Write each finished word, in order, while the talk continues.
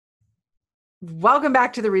Welcome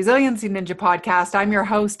back to the Resiliency Ninja podcast. I'm your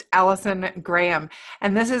host, Allison Graham.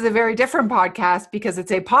 And this is a very different podcast because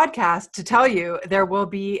it's a podcast to tell you there will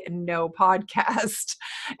be no podcast.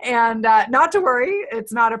 And not to worry,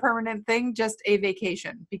 it's not a permanent thing, just a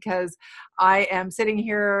vacation, because I am sitting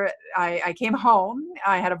here. I came home.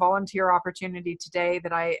 I had a volunteer opportunity today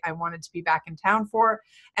that I wanted to be back in town for.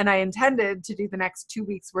 And I intended to do the next 2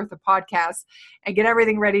 weeks worth of podcasts and get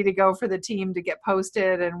everything ready to go for the team to get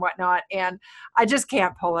posted and whatnot. And I just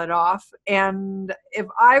can't pull it off. And if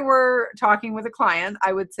I were talking with a client,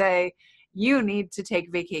 I would say, you need to take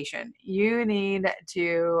vacation. You need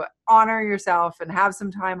to honor yourself and have some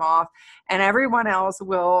time off, and everyone else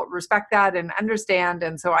will respect that and understand.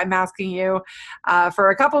 And so I'm asking you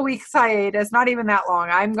for a couple weeks hiatus, not even that long.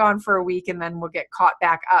 I'm gone for a week, and then we'll get caught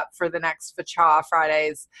back up for the next Facha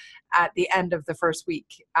Fridays at the end of the first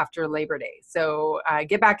week after Labor Day. So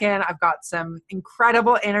get back in. I've got some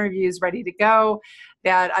incredible interviews ready to go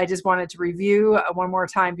that I just wanted to review one more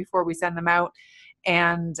time before we send them out.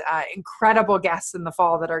 And incredible guests in the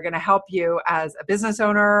fall that are going to help you as a business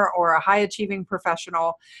owner or a high achieving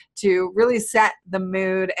professional to really set the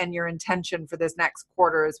mood and your intention for this next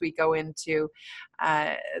quarter as we go into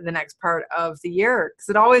the next part of the year. Because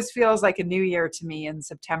it always feels like a new year to me in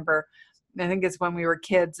September. I think it's when we were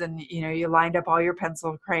kids and, you lined up all your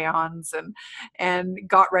pencil crayons and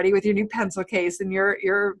got ready with your new pencil case and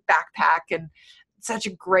your backpack, and such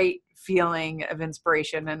a great feeling of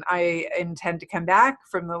inspiration. And I intend to come back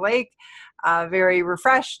from the lake very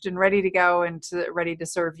refreshed and ready to go and ready to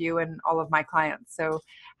serve you and all of my clients. So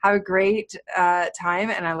have a great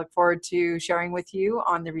time, and I look forward to sharing with you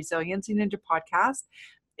on the Resiliency Ninja podcast.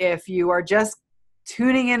 If you are just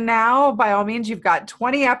tuning in now, by all means, you've got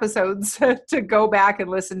 20 episodes to go back and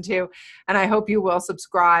listen to, and I hope you will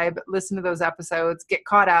subscribe, listen to those episodes, get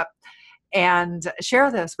caught up, and share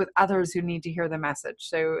this with others who need to hear the message.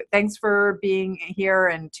 So thanks for being here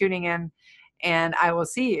and tuning in, and I will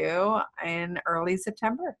see you in early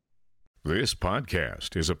September. This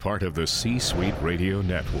podcast is a part of the C-Suite Radio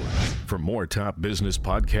Network. For more top business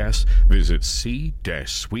podcasts, visit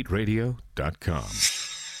c-suiteradio.com.